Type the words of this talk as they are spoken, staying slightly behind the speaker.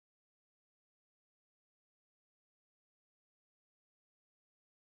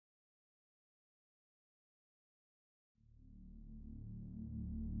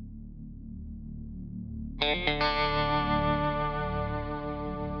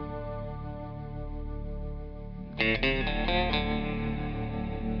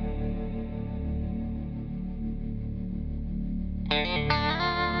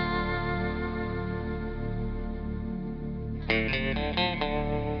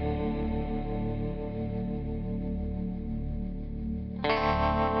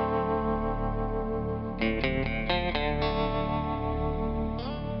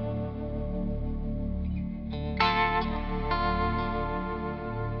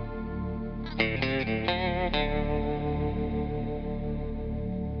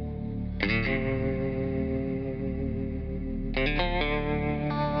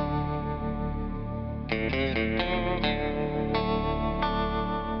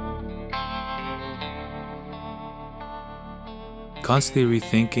Constantly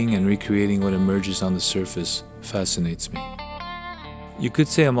rethinking and recreating what emerges on the surface fascinates me. You could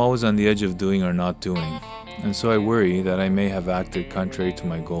say I'm always on the edge of doing or not doing, and so I worry that I may have acted contrary to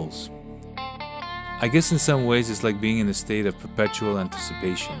my goals. I guess in some ways it's like being in a state of perpetual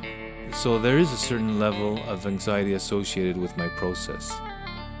anticipation, so there is a certain level of anxiety associated with my process.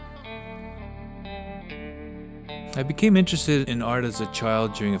 I became interested in art as a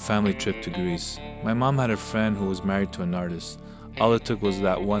child during a family trip to Greece. My mom had a friend who was married to an artist. All it took was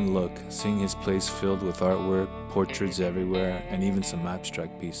that one look, seeing his place filled with artwork, portraits everywhere, and even some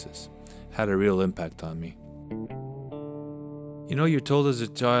abstract pieces. Had a real impact on me. You know, you're told as a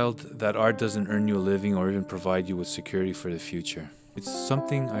child that art doesn't earn you a living or even provide you with security for the future. It's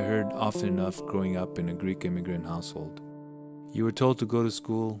something I heard often enough growing up in a Greek immigrant household. You were told to go to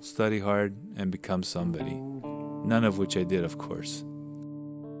school, study hard, and become somebody. None of which I did, of course.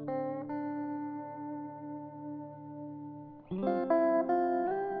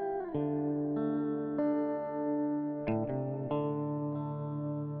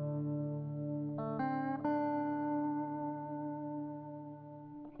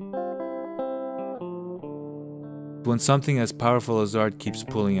 When something as powerful as art keeps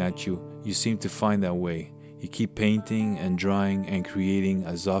pulling at you, you seem to find that way. You keep painting and drawing and creating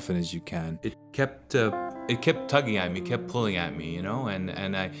as often as you can. It kept tugging at me, kept pulling at me, you know. And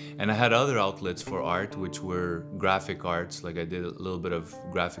I had other outlets for art, which were graphic arts. Like I did a little bit of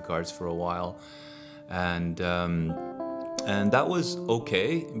graphic arts for a while, and that was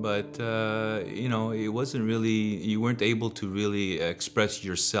okay. But you know, it wasn't really. You weren't able to really express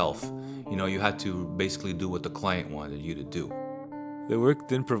yourself. You know, you had to basically do what the client wanted you to do. The work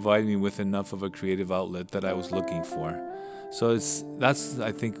didn't provide me with enough of a creative outlet that I was looking for. So that's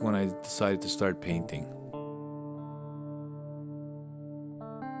I think when I decided to start painting.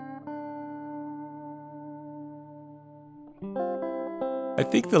 I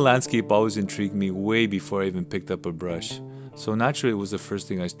think the landscape always intrigued me way before I even picked up a brush. So naturally it was the first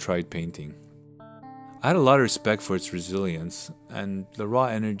thing I tried painting. I had a lot of respect for its resilience and the raw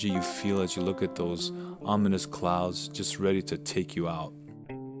energy you feel as you look at those ominous clouds just ready to take you out.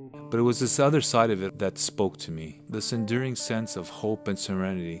 But it was this other side of it that spoke to me, this enduring sense of hope and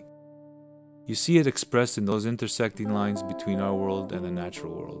serenity. You see it expressed in those intersecting lines between our world and the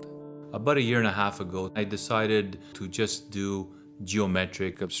natural world. About a year and a half ago, I decided to just do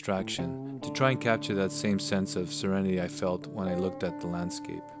geometric abstraction to try and capture that same sense of serenity I felt when I looked at the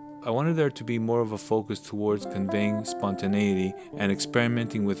landscape. I wanted there to be more of a focus towards conveying spontaneity and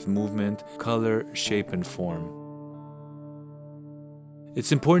experimenting with movement, color, shape, and form.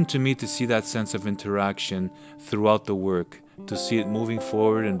 It's important to me to see that sense of interaction throughout the work, to see it moving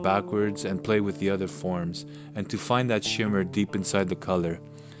forward and backwards and play with the other forms, and to find that shimmer deep inside the color,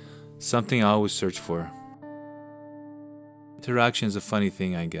 something I always search for. Interaction is a funny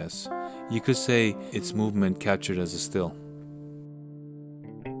thing, I guess. You could say it's movement captured as a still.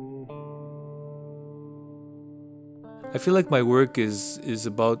 I feel like my work is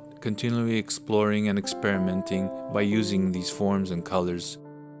about continually exploring and experimenting by using these forms and colors,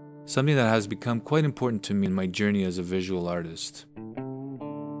 something that has become quite important to me in my journey as a visual artist.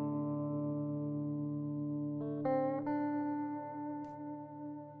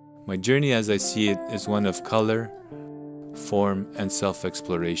 My journey as I see it is one of color, form, and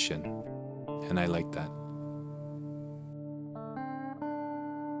self-exploration, and I like that.